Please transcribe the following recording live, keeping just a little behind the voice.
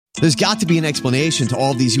There's got to be an explanation to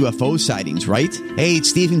all of these UFO sightings, right? Hey,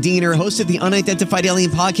 it's Stephen Diener, host of the Unidentified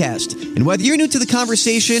Alien Podcast. And whether you're new to the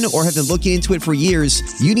conversation or have been looking into it for years,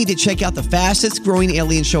 you need to check out the fastest growing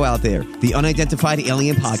alien show out there, the Unidentified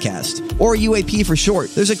Alien Podcast, or UAP for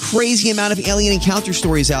short. There's a crazy amount of alien encounter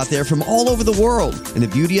stories out there from all over the world. And the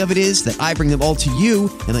beauty of it is that I bring them all to you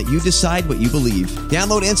and let you decide what you believe.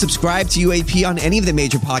 Download and subscribe to UAP on any of the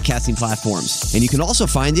major podcasting platforms. And you can also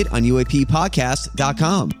find it on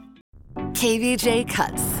UAPpodcast.com. KVJ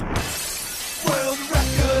Cuts. World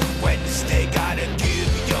Record Wednesday, gotta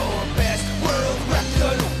give your best. World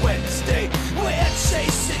Record Wednesday, we're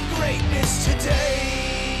chasing greatness today.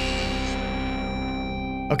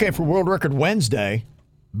 Okay, for World Record Wednesday,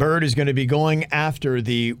 Bird is going to be going after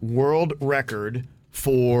the world record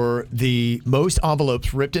for the most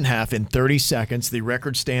envelopes ripped in half in 30 seconds. The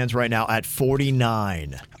record stands right now at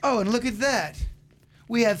 49. Oh, and look at that.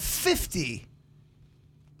 We have 50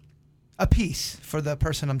 a piece for the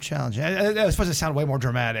person I'm challenging. That was supposed to sound way more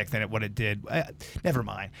dramatic than what it did. Never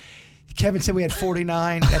mind. Kevin said we had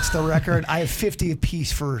 49. That's the record. I have 50 a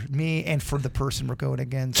piece for me and for the person we're going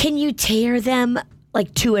against. Can you tear them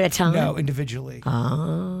like two at a time? No, individually.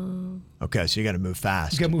 Okay, so you got to move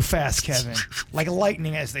fast. You got to move fast, Kevin. Like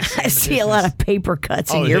lightning, as they say. I see a lot of paper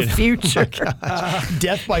cuts in your future.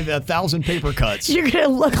 Death by 1,000 paper cuts. You're going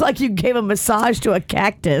to look like you gave a massage to a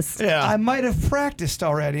cactus. Yeah. I might have practiced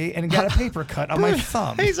already and got a paper cut on my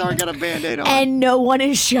thumb. He's already got a Band-Aid on. And no one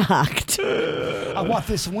is shocked. I want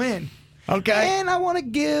this win. Okay. And I want to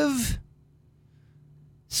give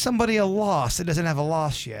somebody a loss that doesn't have a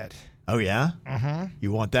loss yet. Oh, yeah? Mm-hmm.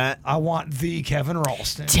 You want that? I want the Kevin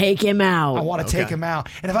Ralston. Take him out. I want to take him out.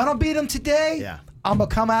 And if I don't beat him today, I'm going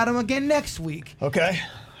to come at him again next week. Okay.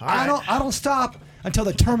 All right. I don't stop until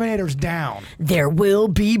the Terminator's down. There will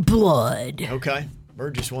be blood. Okay.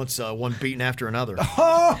 Bird just wants one beaten after another.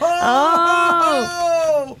 Oh!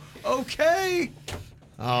 Okay.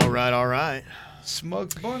 All right.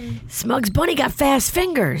 Smug's Bunny. Smug's Bunny got fast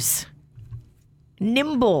fingers.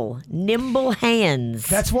 Nimble hands.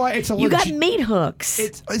 That's why it's a You got meat hooks.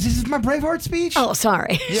 Is this my Braveheart speech? Oh,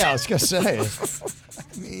 sorry. Yeah, I was going to say. I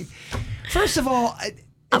mean, first of all,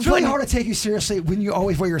 it's really hard to take you seriously when you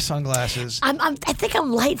always wear your sunglasses. I think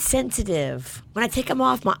I'm light sensitive. When I take them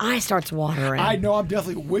off, my eye starts watering. I know I'm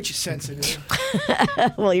definitely witch sensitive.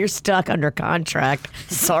 Well, you're stuck under contract.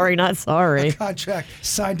 Sorry, not sorry. Contract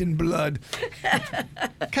signed in blood.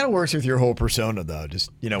 Kind of works with your whole persona, though. Just,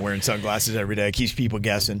 wearing sunglasses every day keeps people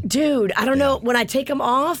guessing. Dude, I don't know. When I take them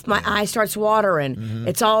off, my eye starts watering. Mm-hmm.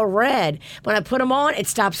 It's all red. When I put them on, it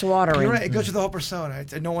stops watering. You're right. It goes with the whole persona.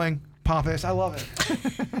 It's annoying, pompous. I love it.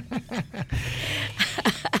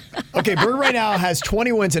 Okay, Bird right now has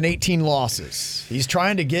 20 wins and 18 losses. He's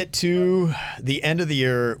trying to get to the end of the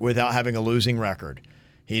year without having a losing record.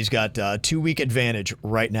 He's got a 2-week advantage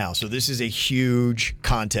right now, so this is a huge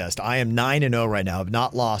contest. I am 9-0 right now. I've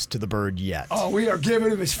not lost to the Bird yet. Oh, we are giving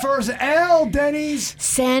him his first L, Denny's.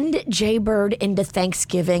 Send Jay Bird into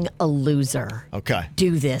Thanksgiving a loser. Okay.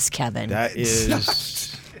 Do this, Kevin. That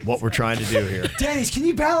is what we're trying to do here. Denny's, can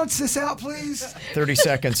you balance this out, please? 30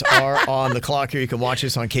 seconds are on the clock here. You can watch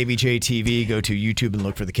this on KVJ TV. Go to YouTube and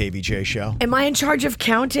look for the KVJ show. Am I in charge of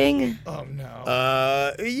counting? Oh,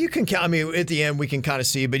 no. You can count. I mean, at the end, we can kind of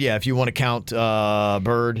see. But, yeah, if you want to count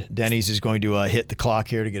Bird, Denny's is going to hit the clock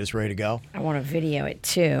here to get us ready to go. I want to video it,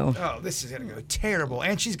 too. Oh, this is going to go terrible.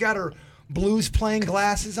 And she's got her blues playing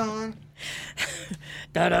glasses on.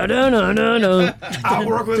 Da-da-da-da-da-da. I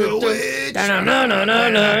work with a witch.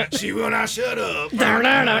 Da-da-da-da-da-da. She will not shut up.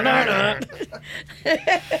 Da-da-da-da-da.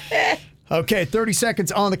 Okay, 30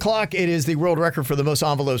 seconds on the clock. It is the world record for the most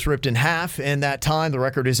envelopes ripped in half. And that time, the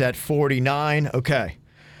record is at 49. Okay.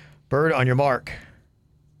 Bird, on your mark.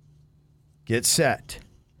 Get set.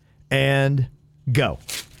 And go.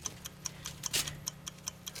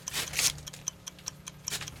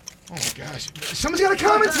 Oh, my gosh. Someone's got to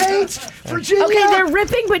commentate. Virginia. Okay, they're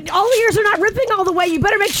ripping, but all the ears are not ripping all the way. You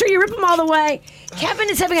better make sure you rip them all the way. Kevin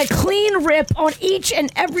is having a clean rip on each and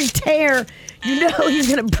every tear. You know he's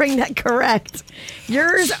going to bring that correct.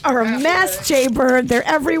 Yours are a mess, Jay Bird. They're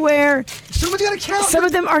everywhere. Someone's got to count. Some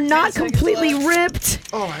of them are not completely ripped.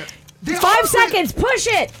 Oh, 5 seconds. Push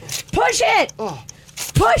it. Push it. Oh.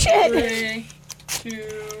 Push it. 3, 2.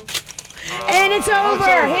 And it's over.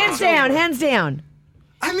 Hands down. Hands down.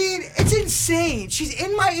 I mean, it's insane. She's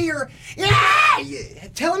in my ear, yeah,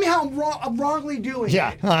 telling me how I'm wrongly doing it.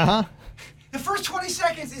 Yeah. Uh-huh. The first 20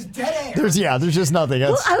 seconds is dead air. There's just nothing.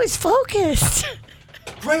 Well, I was focused.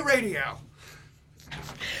 Great radio.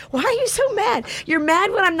 Why are you so mad? You're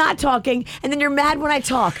mad when I'm not talking, and then you're mad when I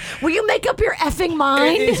talk. Will you make up your effing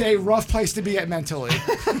mind? It is a rough place to be at mentally.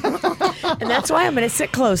 And that's why I'm going to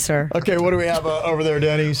sit closer. Okay, what do we have over there,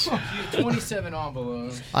 Denny's? 27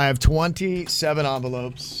 envelopes. I have 27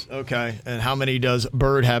 envelopes. Okay, and how many does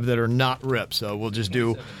Bird have that are not ripped? So we'll just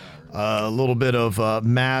do a little bit of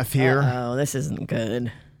math here. Oh, this isn't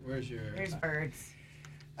good. Where's your? Here's Birds.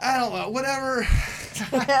 I don't know. Whatever.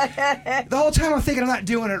 The whole time I'm thinking I'm not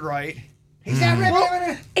doing it right. He's not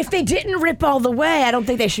ripping it. If they didn't rip all the way, I don't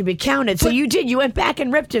think they should be counted. So you did. You went back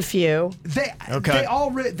and ripped a few. They all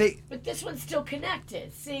But this one's still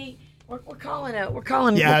connected. See, we're calling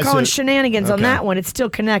shenanigans on that one. It's still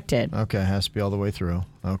connected. Okay, has to be all the way through.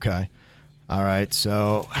 Okay. All right,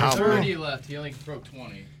 so how 30 left. He only broke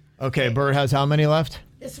 20. Okay, Bird has how many left?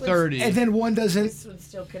 This one's, 30. And then one doesn't. This one's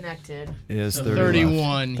still connected. It is So 30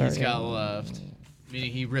 31 left. he's got left.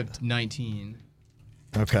 Meaning he ripped 19.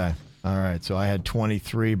 Okay. All right, so I had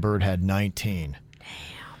 23, Bird had 19.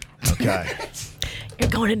 Damn. Okay. You're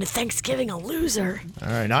going into Thanksgiving a loser. All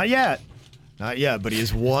right, not yet. Not yet, but he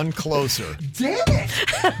is one closer. Damn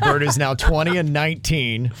it! Bird is now 20 and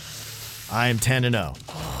 19. I am 10 and 0.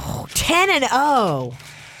 10 and 0.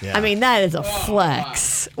 Yeah. I mean, that is a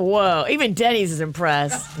flex. Whoa. Even Denny's is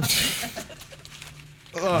impressed.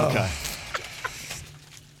 Okay.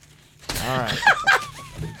 All right.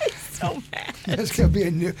 So mad. There's gonna be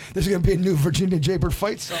a new Virginia Jaybird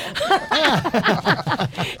fight song.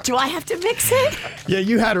 Do I have to mix it? Yeah,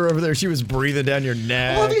 you had her over there. She was breathing down your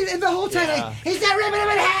neck. Well, I mean, and the whole time, like, he's not ripping him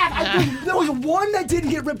in half. There was one that didn't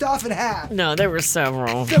get ripped off in half. No, there were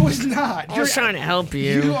several. There was not. I was trying to help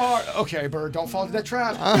you. You are okay, Bird. Don't fall into that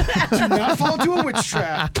trap. Do not fall into a witch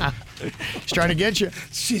trap. She's trying to get you.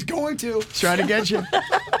 She's going to. She's trying to get you.